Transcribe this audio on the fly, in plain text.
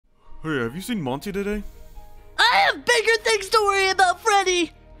Hey, have you seen Monty today? I have bigger things to worry about,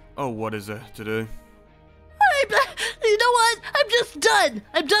 Freddy! Oh, what is it today? You know what? I'm just done!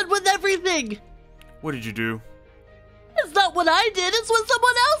 I'm done with everything! What did you do? It's not what I did, it's what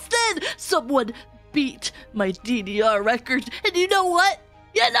someone else did! Someone beat my DDR record, and you know what?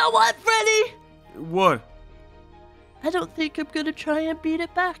 You know what, Freddy? What? I don't think I'm gonna try and beat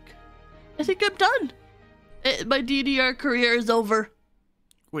it back. I think I'm done. My DDR career is over.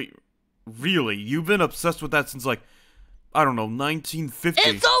 Wait, really? You've been obsessed with that since, like, I don't know, 1950?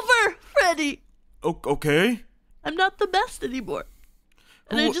 It's over, Freddy! Okay. I'm not the best anymore.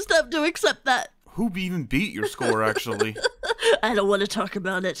 And I just have to accept that. Who even beat your score, actually? I don't want to talk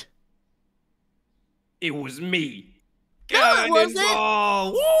about it. It was me. No, it wasn't.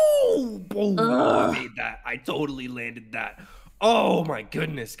 Woo! Boom! I made that. I totally landed that. Oh my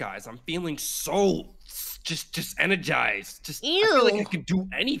goodness, guys! I'm feeling so just energized. I feel like I could do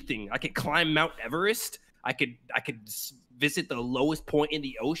anything. I could climb Mount Everest. I could visit the lowest point in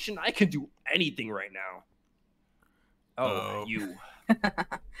the ocean. I could do anything right now. Oh, you.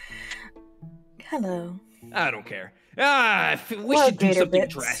 Hello. I don't care. We should do something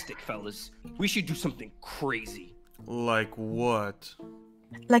drastic, fellas. We should do something crazy. Like what?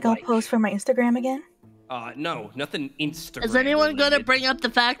 Like I'll post for my Instagram again? No, nothing Instagram. Is anyone gonna bring up the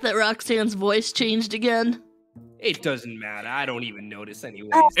fact that Roxanne's voice changed again? It doesn't matter. I don't even notice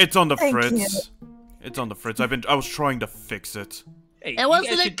anyways. It's on the fritz. It's on the fritz. I was trying to fix it. Hey, it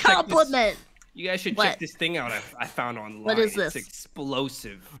wasn't a compliment. You guys should check this thing out I found online. What is this? It's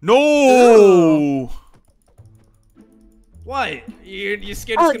explosive. No! Ooh. What? You're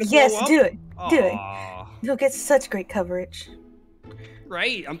scared Oh, it's gonna yes, blow up? do it. Do it. Aw. You'll get such great coverage.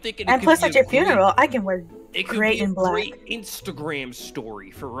 Right? I'm thinking And plus at your funeral, I can wear great in black. It could be a great Instagram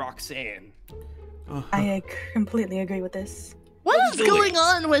story for Roxanne. I completely agree with this. What is going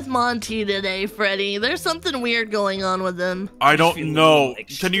on with Monty today, Freddy? There's something weird going on with him. I don't know.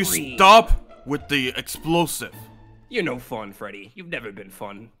 Can you stop with the explosive? You're no fun, Freddy. You've never been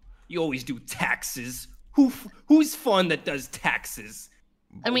fun. You always do taxes. Who's fun that does taxes?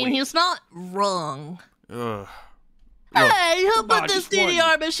 I mean, he's not wrong. Ugh. Hey, who put this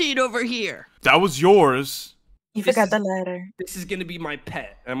DDR machine over here? That was yours. You forgot the letter. This is gonna be my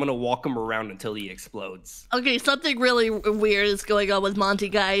pet. I'm gonna walk him around until he explodes. Okay, something really weird is going on with Monty,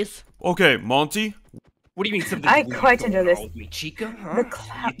 guys. Okay, Monty. What do you mean something? I quite enjoy this. With me, Chica? Huh?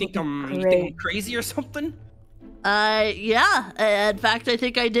 You think I'm crazy or something? Yeah. In fact, I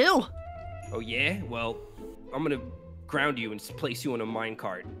think I do. Oh yeah? Well, I'm gonna ground you and place you on a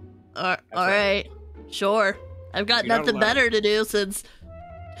minecart. All right. Sure. I've got nothing better to do since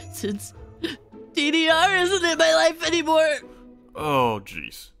DDR isn't in my life anymore. Oh,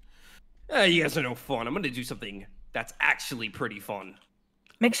 jeez. You guys are no fun. I'm gonna do something that's actually pretty fun.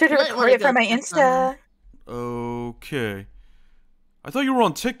 Make sure to record it for my Insta. Okay. I thought you were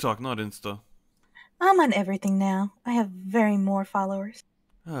on TikTok, not Insta. I'm on everything now. I have very more followers.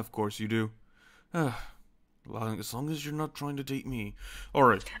 Of course you do. As long as you're not trying to date me.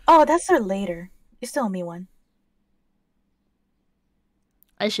 Alright. Oh, that's for later. You still owe me one.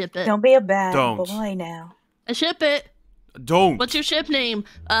 I ship it. Don't be a bad boy now. I ship it. Don't. What's your ship name?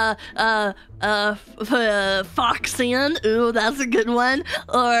 Foxan. Ooh, that's a good one.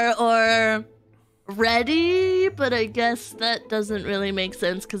 Or Ready, but I guess that doesn't really make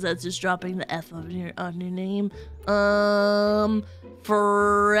sense because that's just dropping the F on your name.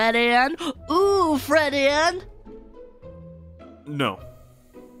 Freddy. Ooh, Freddy. No.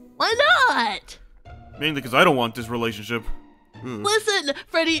 Why not? Mainly because I don't want this relationship. Listen,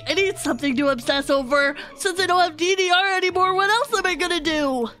 Freddy, I need something to obsess over. Since I don't have DDR anymore, what else am I gonna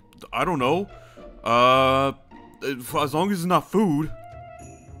do? I don't know. As long as it's not food.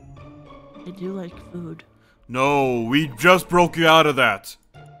 I do like food. No, we just broke you out of that.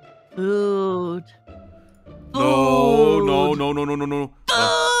 Food. No. No. No. No.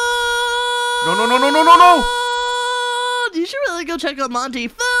 You should really go check out Monty.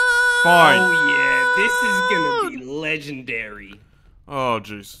 Food. Fine. Oh yeah, this is gonna be legendary. Oh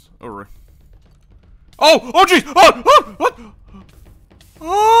jeez. Alright. Oh jeez.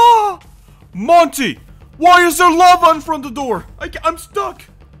 What? Monty, why is there lava in front of the door? I'm stuck.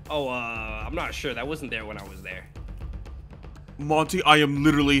 Oh, I'm not sure. That wasn't there when I was there. Monty, I am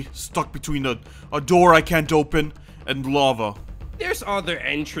literally stuck between a door I can't open and lava. There's other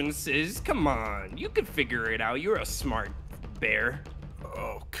entrances. Come on. You can figure it out. You're a smart bear.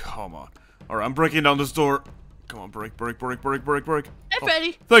 Oh, come on. Alright, I'm breaking down this door. Come on, break. Hey,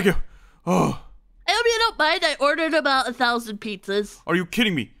 Freddy. Thank you. Oh. I hope you don't mind. I ordered about 1,000 pizzas. Are you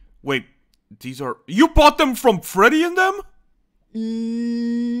kidding me? Wait, these are... You bought them from Freddy and them?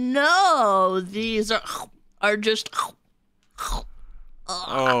 No. Oh, these are just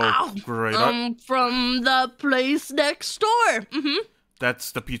Oh, great. from the place next door.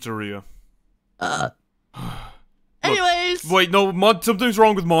 That's the pizzeria. Anyways. Wait, no, something's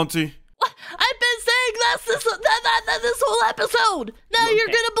wrong with Monty. What? I've been saying this whole episode. Now you're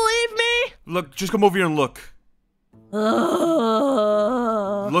gonna believe me? Look, just come over here and look.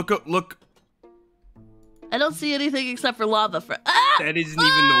 Look. I don't see anything except for lava. That isn't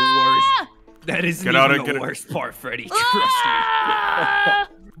even the worst. That isn't even the worst part, Freddy. Trust me.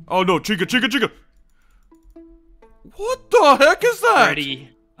 Oh no, Chica. What the heck is that? Freddy,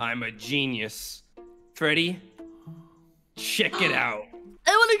 I'm a genius. Freddy, check it out.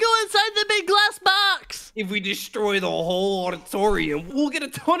 I want to go inside the big glass box. If we destroy the whole auditorium, we'll get a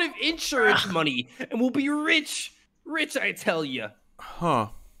ton of insurance money, and we'll be rich. Rich, I tell you. Huh.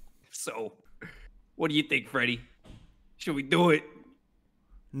 So, what do you think, Freddy? Should we do it?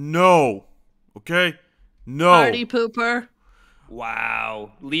 No. Okay? No. Party pooper.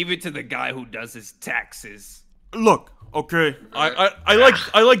 Wow. Leave it to the guy who does his taxes. Look, okay.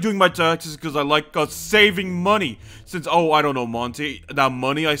 I like doing my taxes because I like saving money. Since, I don't know, Monty, that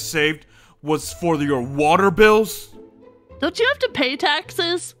money I saved was for your water bills. Don't you have to pay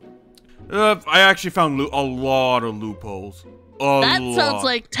taxes? I actually found a lot of loopholes. That sounds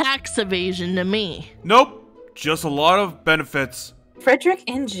like tax evasion to me. Nope. Just a lot of benefits. Frederick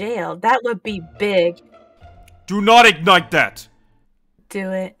in jail. That would be big. Do not ignite that.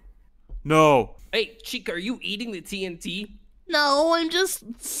 Do it. No. Hey, Chica, are you eating the TNT? No, I'm just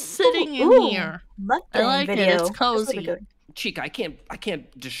sitting in here. I like video. it. It's cozy. Chica, I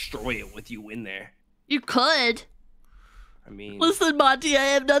can't destroy it with you in there. You could. I mean, listen, Monty, I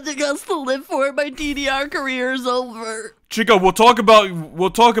have nothing else to live for. My DDR career is over. Chica, we'll talk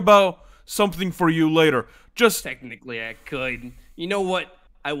about something for you later. Just technically, I could. You know what?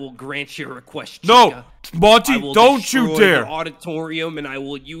 I will grant your request, Chica. No, Monty, don't you dare! The auditorium, and I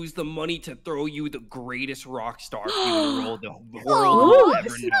will use the money to throw you the greatest rock star funeral the world will ever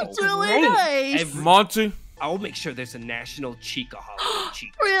know. That's really nice. Monty, I will make sure there's a national Chica holiday,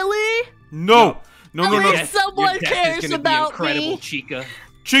 Chica. Really? No. At least someone cares about incredible, me. Chica.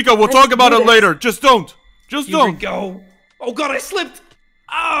 Chica, we'll talk about it later. Just don't. Just Here don't. we go. Oh God, I slipped.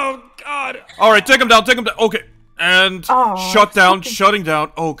 Oh God. All right, take him down. Okay. And shutting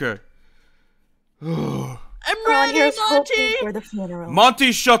down. Okay. I'm ready, Monty. For the funeral.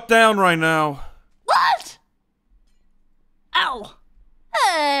 Monty's shut down right now. What? Ow.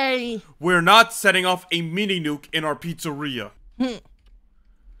 Hey. We're not setting off a mini nuke in our pizzeria.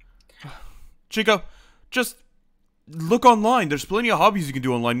 Chica, just look online. There's plenty of hobbies you can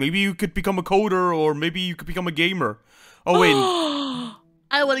do online. Maybe you could become a coder, or maybe you could become a gamer. Oh, wait.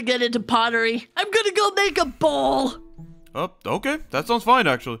 I want to get into pottery. I'm gonna go make a bowl. Oh, okay. That sounds fine,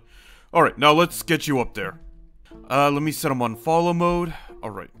 actually. Alright, now let's get you up there. Let me set him on follow mode.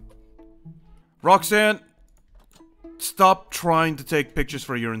 Alright. Roxanne, stop trying to take pictures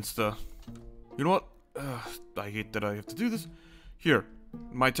for your Insta. You know what? I hate that I have to do this. Here,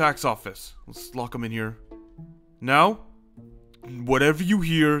 my tax office. Let's lock him in here. Now, whatever you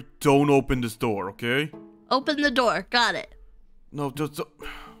hear, don't open this door, okay? Open the door. Got it. No, just...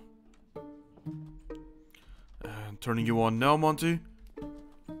 And turning you on now, Monty.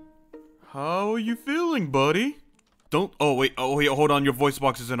 How are you feeling, buddy? Don't... Oh, wait, hold on. Your voice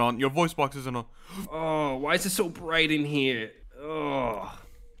box isn't on. Your voice box isn't on. Oh, why is it so bright in here? Oh.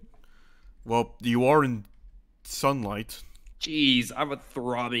 Well, you are in sunlight. Jeez, I have a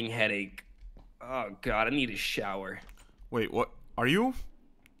throbbing headache. Oh, God, I need a shower. Wait, what? Are you?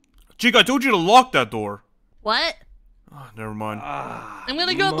 Chica, I told you to lock that door. What? Oh, never mind. I'm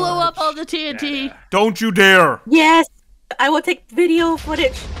gonna go blow up all the TNT. Better. Don't you dare! Yes! I will take video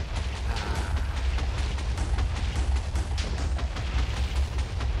footage.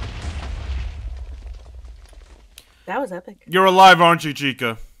 That was epic. You're alive, aren't you,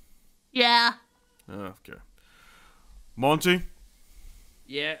 Chica? Yeah. Okay. Monty?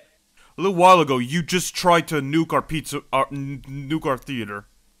 Yeah. A little while ago, you just tried to nuke our theater.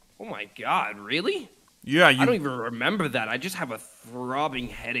 Oh my God, really? Yeah, I don't even remember that. I just have a throbbing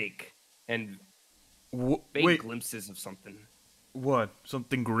headache and vague glimpses of something. What?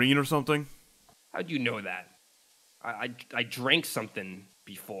 Something green or something? How'd you know that? I drank something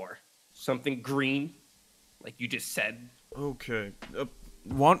before. Something green, like you just said. Okay.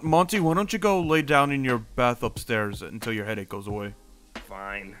 Monty, why don't you go lay down in your bath upstairs until your headache goes away?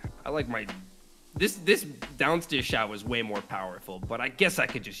 Fine. I like my... This downstairs shower is way more powerful, but I guess I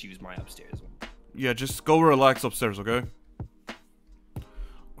could just use my upstairs one. Yeah, just go relax upstairs, okay?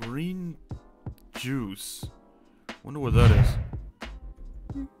 Green juice. Wonder what that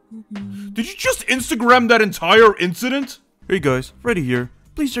is. Did you just Instagram that entire incident? Hey guys, Freddy here.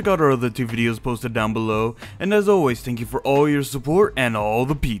 Please check out our other 2 videos posted down below. And as always, thank you for all your support and all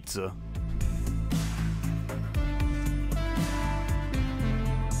the pizza.